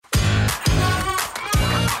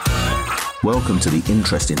Welcome to the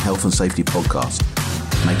Interest in Health and Safety podcast,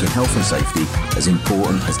 making health and safety as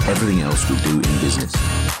important as everything else we do in business.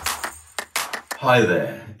 Hi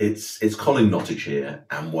there, it's Colin Nottage here,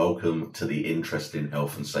 and welcome to the Interest in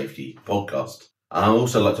Health and Safety podcast. I'd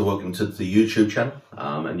also like to welcome to the YouTube channel,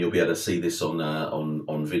 and you'll be able to see this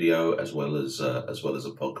on video as well as a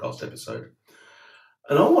podcast episode.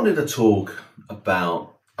 And I wanted to talk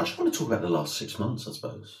about the last 6 months, I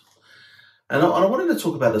suppose. And I wanted to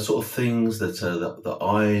talk about the sort of things that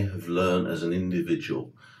I have learned as an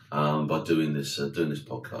individual by doing this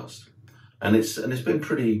podcast, and it's been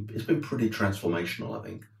pretty transformational, I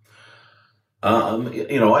think.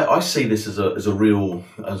 I see this as a real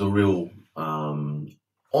honor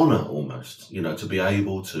almost, to be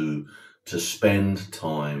able to spend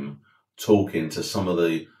time talking to some of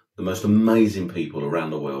the most amazing people around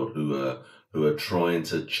the world who are trying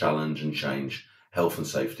to challenge and change health and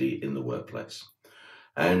safety in the workplace.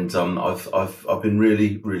 And I've been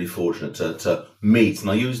really fortunate to meet,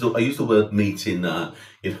 and I use the word meet in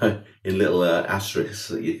little asterisks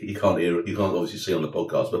that you can't obviously see on the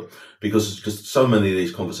podcast, but because so many of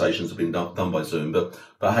these conversations have been done by Zoom. But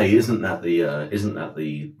hey, isn't that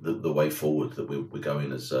the way forward that we're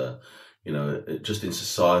going as just in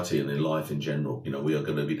society and in life in general? We are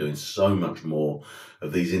going to be doing so much more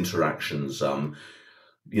of these interactions.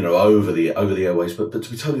 Over the airways, but to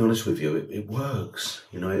be totally honest with you, it works.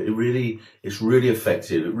 It's really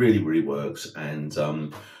effective. It really works, and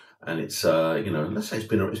it's let's say it's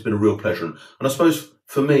been a real pleasure. And I suppose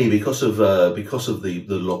for me, because of the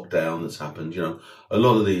lockdown that's happened, a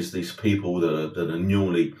lot of these people that are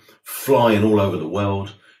newly flying all over the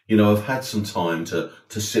world, I've had some time to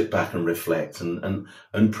sit back and reflect, and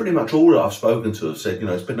pretty much all that I've spoken to have said,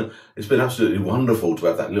 it's been absolutely wonderful to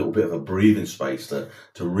have that little bit of a breathing space to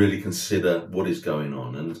really consider what is going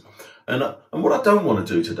on. And what I don't want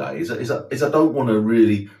to do today is I don't want to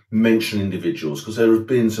really mention individuals, because there have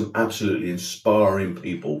been some absolutely inspiring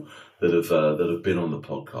people that have been on the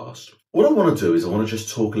podcast. What I want to do is I want to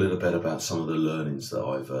just talk a little bit about some of the learnings that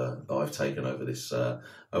I've taken over this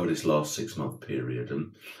last 6 month period,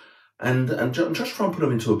 and just try and put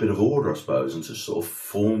them into a bit of order, I suppose, and to sort of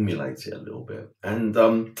formulate it a little bit. And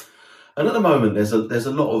at the moment, there's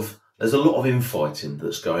a lot of infighting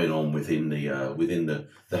that's going on within the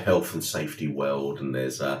health and safety world, and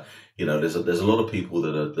there's a lot of people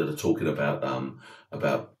that are talking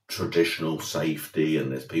about traditional safety,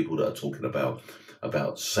 and there's people that are talking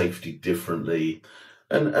about safety differently.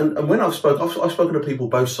 And when I've spoken to people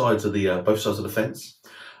both sides of the fence,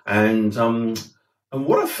 and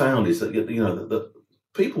what I've found is that that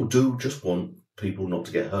people do just want people not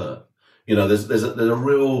to get hurt. There's a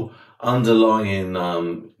real underlying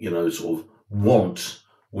sort of want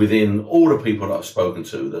within all the people that I've spoken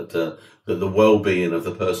to that the well-being of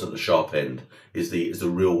the person at the sharp end is the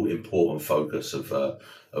real important focus of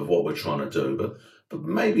what we're trying to do. But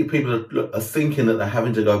maybe people are thinking that they're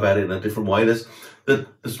having to go about it in a different way. There's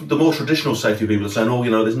the more traditional safety people are saying,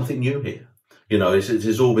 there's nothing new here.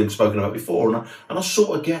 It's all been spoken about before, and I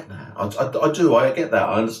sort of get that. I get that.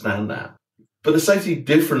 I understand that. But the safety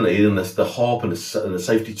differently, and the HOP and the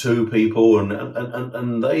safety 2 people,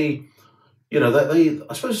 and they,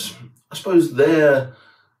 I suppose their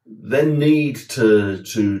need to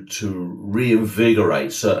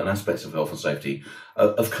reinvigorate certain aspects of health and safety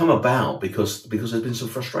have come about because there's been some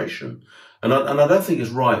frustration, and I don't think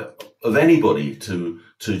it's right of anybody to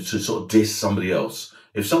sort of diss somebody else.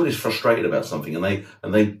 If somebody's frustrated about something and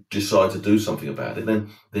they decide to do something about it,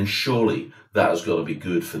 then surely that has got to be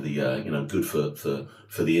good for the good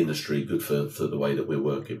for the industry, good for the way that we're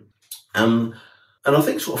working. And I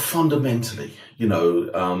think sort of fundamentally,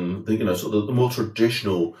 sort of the more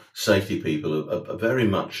traditional safety people are very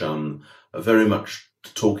much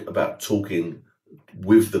talking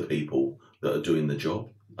with the people that are doing the job.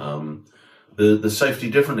 The safety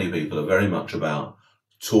differently people are very much about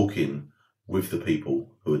talking with the people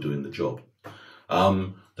who are doing the job.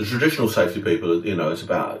 The traditional safety people, it's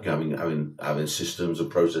about having systems and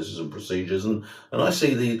processes and procedures, and I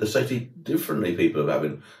see the safety differently people are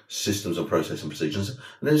having systems and processes and procedures, and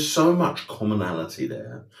there's so much commonality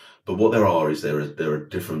there. But what there are is there are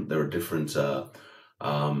different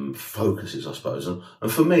focuses, I suppose, and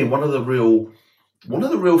for me, one of the real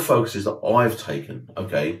focuses that I've taken,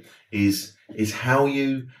 is how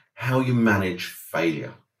you manage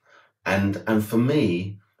failure. And for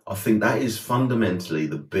me, I think that is fundamentally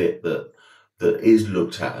the bit that is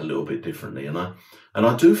looked at a little bit differently. And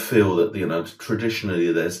I do feel that,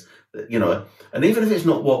 traditionally there's, and even if it's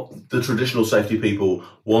not what the traditional safety people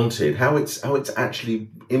wanted, how it's actually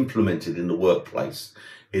implemented in the workplace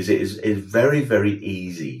is very, very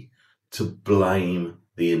easy to blame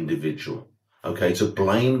the individual. Okay, to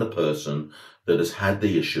blame the person that has had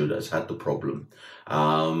the issue, that has had the problem,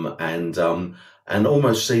 and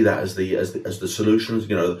almost see that as the solutions.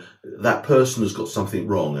 You know, that person has got something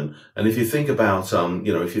wrong, and if you think about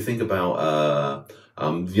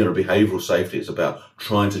behavioural safety, it's about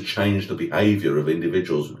trying to change the behaviour of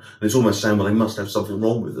individuals, and it's almost saying, well, they must have something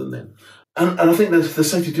wrong with them then. And I think the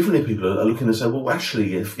safety differently people are looking to say, well,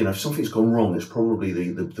 actually, if something's gone wrong, it's probably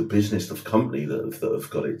the business, the company that have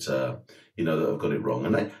got it, that have got it wrong.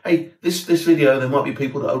 And this video, there might be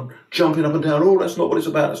people that are jumping up and down. Oh, that's not what it's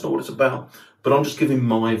about. That's not what it's about. But I'm just giving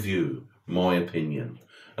my view, my opinion.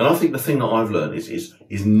 And I think the thing that I've learned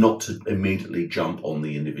is not to immediately jump on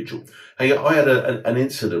the individual. Hey, I had an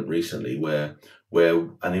incident recently where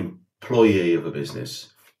an employee of a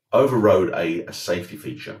business overrode a safety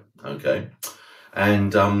feature. Okay,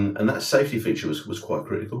 and that safety feature was quite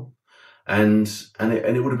critical, and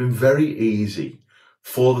it would have been very easy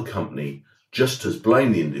for the company just to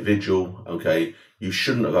blame the individual. Okay, you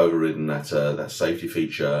shouldn't have overridden that safety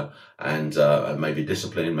feature, and maybe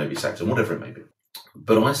discipline, maybe sacked him, whatever it may be.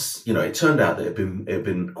 But it turned out that it had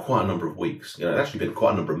been quite a number of weeks. It had actually been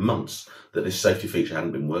quite a number of months that this safety feature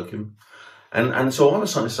hadn't been working. And so I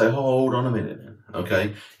was trying to say, hold on a minute then,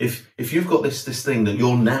 okay? If you've got this thing that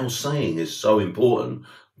you're now saying is so important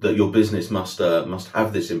that your business must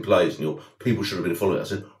have this in place and your people should have been following it, I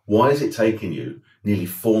said, why is it taking you nearly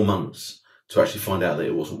 4 months to actually find out that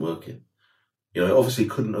it wasn't working? It obviously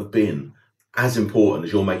couldn't have been as important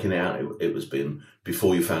as you're making it out it was been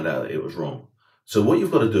before you found out that it was wrong. So what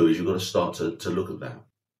you've got to do is you've got to start to look at that.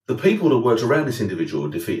 The people that worked around this individual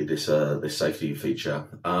who defeated this safety feature,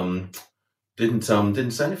 didn't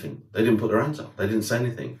say anything. They didn't put their hands up. They didn't say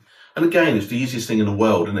anything. And again, it's the easiest thing in the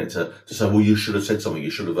world, isn't it, to say, well, you should have said something.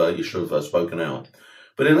 You should have spoken out.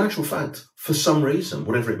 But in actual fact, for some reason,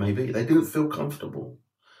 whatever it may be, they didn't feel comfortable.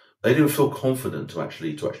 They didn't feel confident to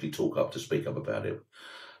actually talk up, to speak up about it.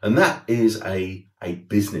 And that is a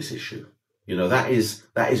business issue. That is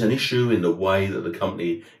an issue in the way that the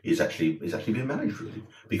company is actually being managed, really,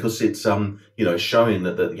 because it's it's showing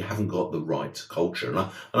that you haven't got the right culture. And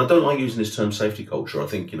I don't like using this term safety culture. I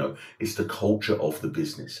think it's the culture of the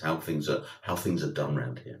business, how things are done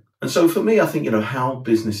around here. And so for me, I think how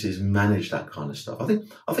businesses manage that kind of stuff. I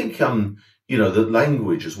think the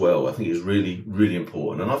language as well, I think is really, really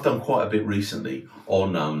important. And I've done quite a bit recently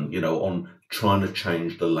on trying to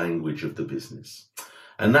change the language of the business.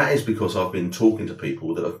 And that is because I've been talking to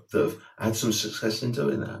people that have had some success in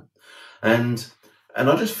doing that. And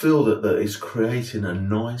I just feel that it's creating a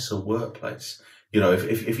nicer workplace.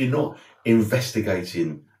 If you're not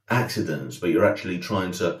investigating accidents, but you're actually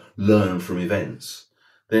trying to learn from events,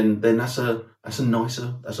 then that's a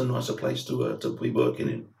nicer place to be working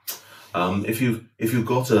in. If you've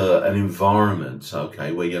got an environment,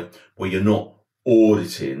 okay, where you're not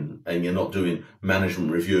auditing and you're not doing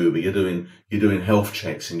management review, but you're doing health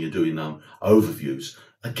checks and you're doing overviews.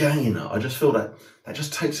 Again, I just feel that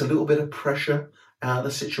just takes a little bit of pressure out of the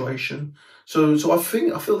situation. So I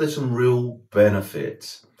feel there's some real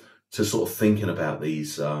benefit to sort of thinking about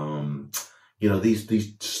these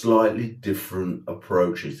these slightly different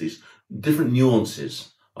approaches, these different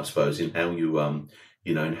nuances, I suppose, in how you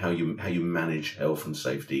in how you manage health and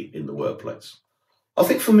safety in the workplace. I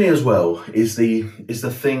think for me as well is the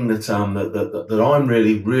thing that I'm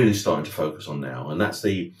really starting to focus on now, and that's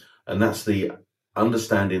the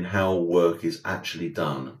understanding how work is actually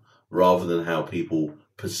done rather than how people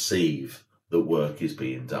perceive that work is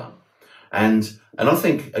being done. And I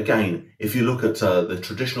think, again, if you look at the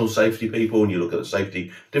traditional safety people and you look at the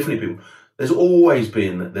safety different people, there's always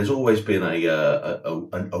been a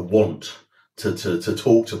want to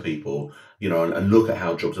talk to people, and look at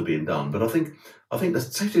how jobs are being done. But I think the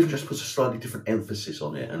safety just puts a slightly different emphasis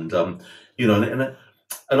on it, and I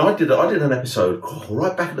did an episode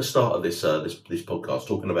right back at the start of this podcast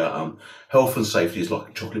talking about health and safety is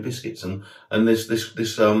like chocolate biscuits, and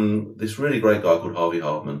this really great guy called Harvey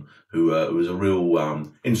Hartman who was a real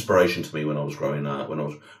inspiration to me when I was growing up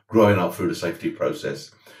through the safety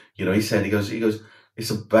process. He said he goes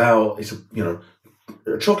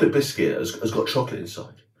a chocolate biscuit has got chocolate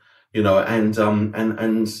inside. And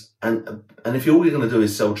if all you're going to do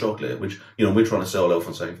is sell chocolate, which we're trying to sell health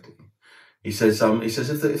and safety, he says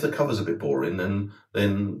if the cover's a bit boring, then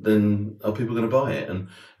are people going to buy it? And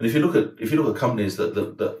if you look at companies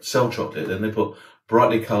that sell chocolate, then they put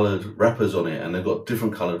brightly coloured wrappers on it, and they've got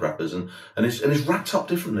different coloured wrappers, and it's wrapped up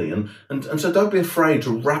differently, and so don't be afraid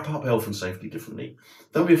to wrap up health and safety differently.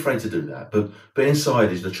 Don't be afraid to do that. But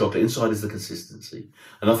inside is the chocolate, inside is the consistency.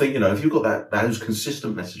 And I think if you've got those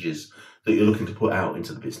consistent messages that you're looking to put out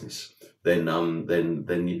into the business, then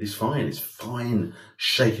it's fine. It's fine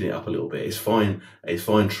shaking it up a little bit. It's fine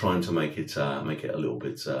trying to make it a little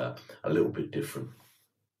bit different.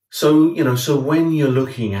 So, so when you're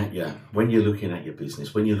looking at your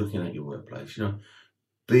business, when you're looking at your workplace,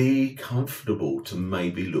 be comfortable to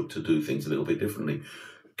maybe look to do things a little bit differently.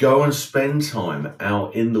 Go and spend time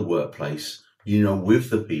out in the workplace, with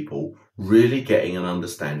the people, really getting an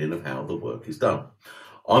understanding of how the work is done.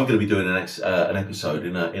 I'm going to be doing an episode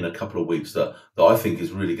in a couple of weeks that I think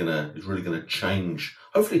is really going to change,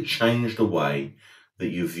 hopefully change the way that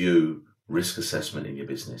you view risk assessment in your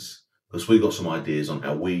business. Because we've got some ideas on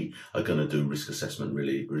how we are going to do risk assessment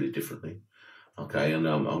really, really differently. Okay, and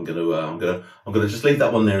I'm gonna just leave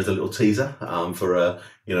that one there as a little teaser for a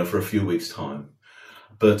few weeks' time.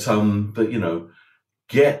 But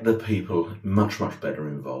get the people much better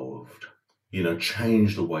involved.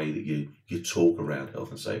 Change the way that you talk around health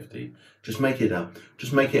and safety. Just make it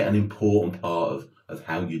an important part of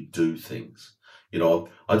how you do things.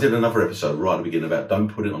 I did another episode right at the beginning about don't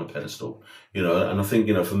put it on a pedestal. And I think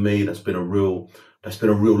for me that's been a real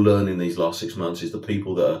learning these last 6 months is the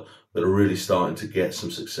people that are really starting to get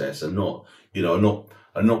some success and not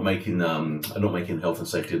making health and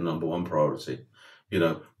safety the number one priority.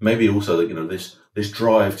 Maybe also that this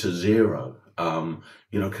drive to zero can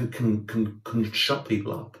shut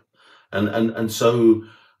people up, and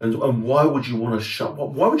why would you want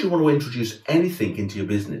to introduce anything into your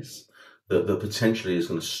business that potentially is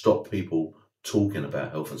going to stop people talking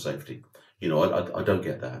about health and safety? I don't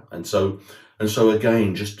get that, and so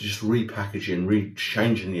again, just repackaging,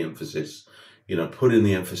 changing the emphasis, putting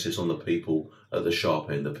the emphasis on the people at the sharp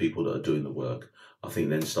end, the people that are doing the work. I think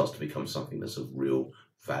then starts to become something that's of real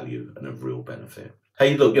value and of real benefit.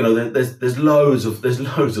 Hey, look, there's loads of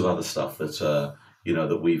other stuff that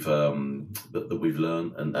that we've learned,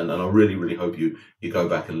 and I really hope you go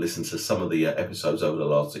back and listen to some of the episodes over the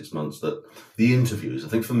last 6 months. That the interviews, I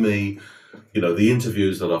think for me, the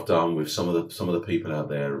interviews that I've done with some of the people out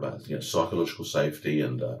there about psychological safety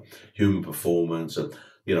and human performance, and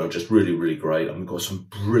just really great. I've got some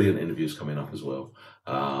brilliant interviews coming up as well.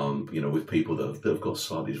 With people that have got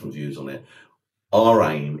slightly different views on it. Our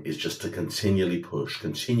aim is just to continually push,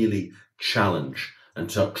 continually challenge, and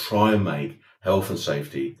to try and make health and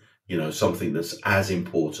safety, something that's as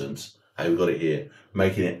important. Hey, we've got it here,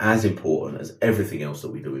 making it as important as everything else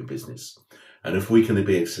that we do in business. And if we can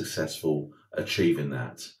be successful achieving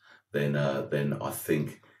that, then I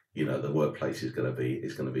think the workplace is going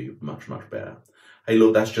to be much better. Hey,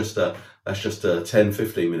 look, that's just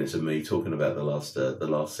 10-15 minutes of me talking about the last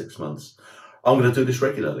 6 months. I'm going to do this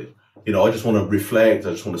regularly. I just want to reflect.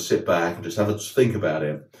 I just want to sit back and just have a think about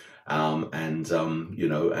it. And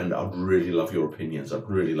I'd really love your opinions. I'd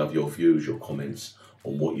really love your views, your comments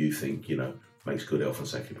on what you think, makes good health and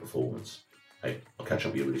safety performance. Hey, I'll catch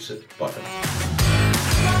up with you really soon. Bye for now.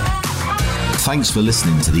 Thanks for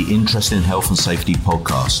listening to the Interesting Health and Safety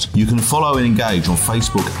podcast. You can follow and engage on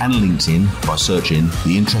Facebook and LinkedIn by searching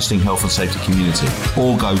the Interesting Health and Safety Community,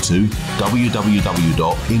 or go to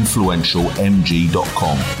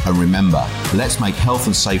www.influentialmg.com. And remember, let's make health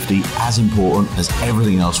and safety as important as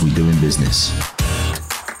everything else we do in business.